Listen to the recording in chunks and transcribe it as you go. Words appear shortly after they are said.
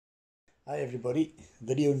Hi everybody,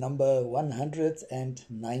 video number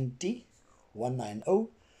 190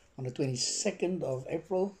 on the 22nd of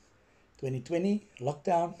April 2020.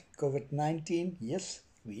 Lockdown, COVID-19, yes,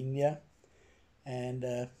 we're in here, and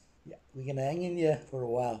yeah, we're gonna hang in here for a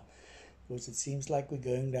while because it seems like we're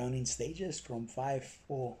going down in stages from 5,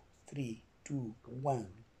 4, 3, 2, 1,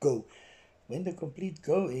 go. When the complete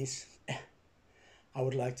go is, I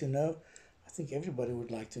would like to know. I think everybody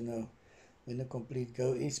would like to know when the complete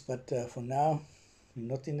go is, but for now, we're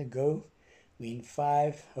not in the go. We're in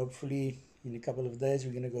 5. Hopefully, in a couple of days,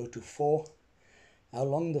 we're going to go to 4. How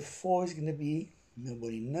long the 4 is going to be,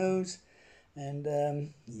 nobody knows.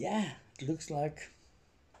 And yeah, it looks like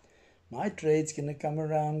my trade's going to come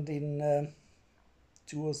around in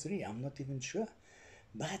 2 or 3. I'm not even sure.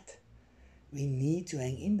 But we need to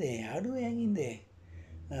hang in there. How do we hang in there?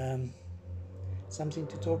 Um, Something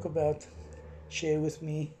to talk about. Share with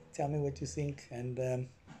me. Tell me what you think. And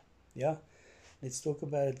yeah, let's talk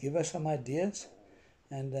about it. Give us some ideas.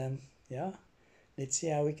 And yeah, let's see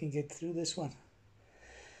how we can get through this one.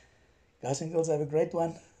 Guys and girls, have a great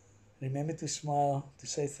one. Remember to smile, to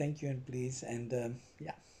say thank you and please. And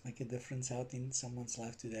yeah, make a difference out in someone's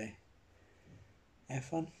life today. Have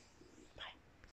fun.